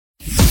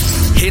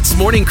HITZ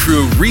Morning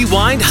Crew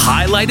Rewind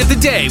Highlight of the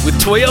Day with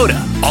Toyota.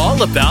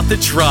 All about the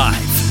drive.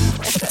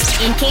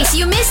 In case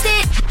you missed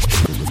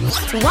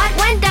it, what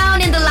went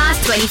down in the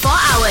last 24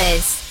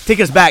 hours? Take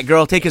us back,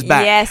 girl. Take us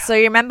back. Yes, so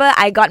you remember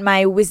I got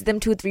my wisdom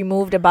tooth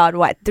removed about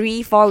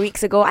 3-4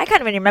 weeks ago. I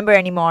can't even remember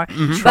anymore.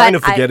 Trying to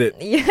forget it.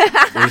 Yeah.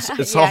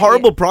 It's a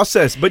horrible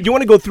process. But you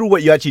want to go through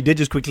what you actually did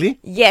just quickly?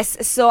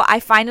 Yes, so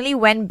I finally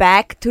went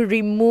back to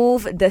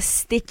remove the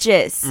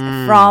stitches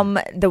from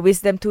the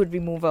wisdom tooth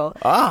removal.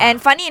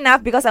 And funny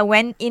enough, because I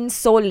went in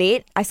so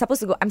late, I'm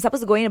supposed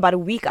to go in about a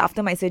week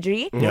after my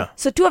surgery. Yeah.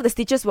 So 2 of the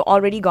stitches were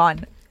already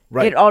gone.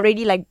 Right. It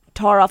already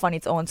tore off on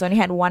its own. So I only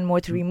had 1 more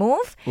to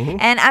remove.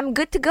 And I'm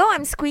good to go.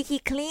 I'm squeaky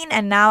clean.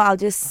 And now I'll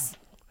just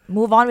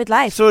move on with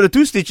life. So the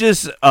 2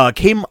 stitches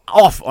came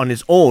off on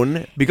its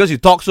own because you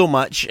talk so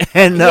much.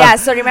 And yeah,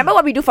 so remember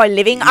what we do for a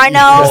living,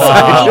 Arnold?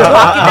 We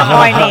talk in the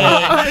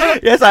morning.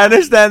 Yes, I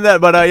understand that.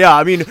 But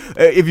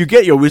if you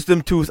get your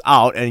wisdom tooth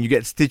out and you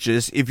get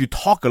stitches, if you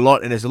talk a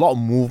lot and there's a lot of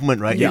movement,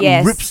 right? Yeah. It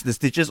Yes. rips the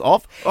stitches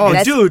off. Oh,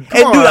 That's- dude. And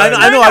come dude, on.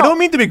 I know, No. I don't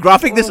mean to be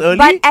graphic this early.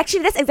 But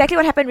actually, that's exactly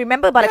what happened.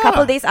 Remember, about a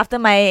couple days after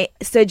my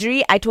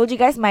surgery, I told you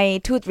guys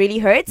my tooth really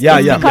hurts. Yeah,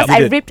 It's yeah, because you I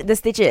did. ripped the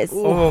stitches.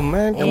 Oh,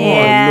 man. Come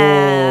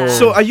Yeah. on. No.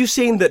 So are you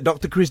saying that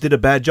Dr. Chris did a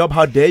bad job?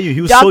 How dare you?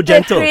 He was Dr. so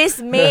gentle. Chris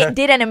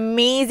did an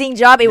amazing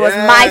job. It was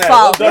Yeah, my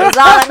fault. well It was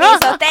all on me.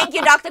 So thank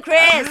you, Dr.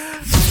 Chris.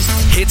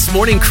 HITZ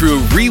Morning Crew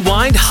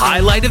Rewind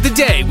Highlight of the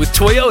Day with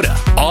Toyota.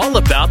 All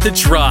about the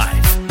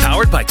drive.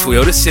 Powered by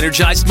Toyota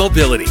Synergized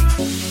Mobility.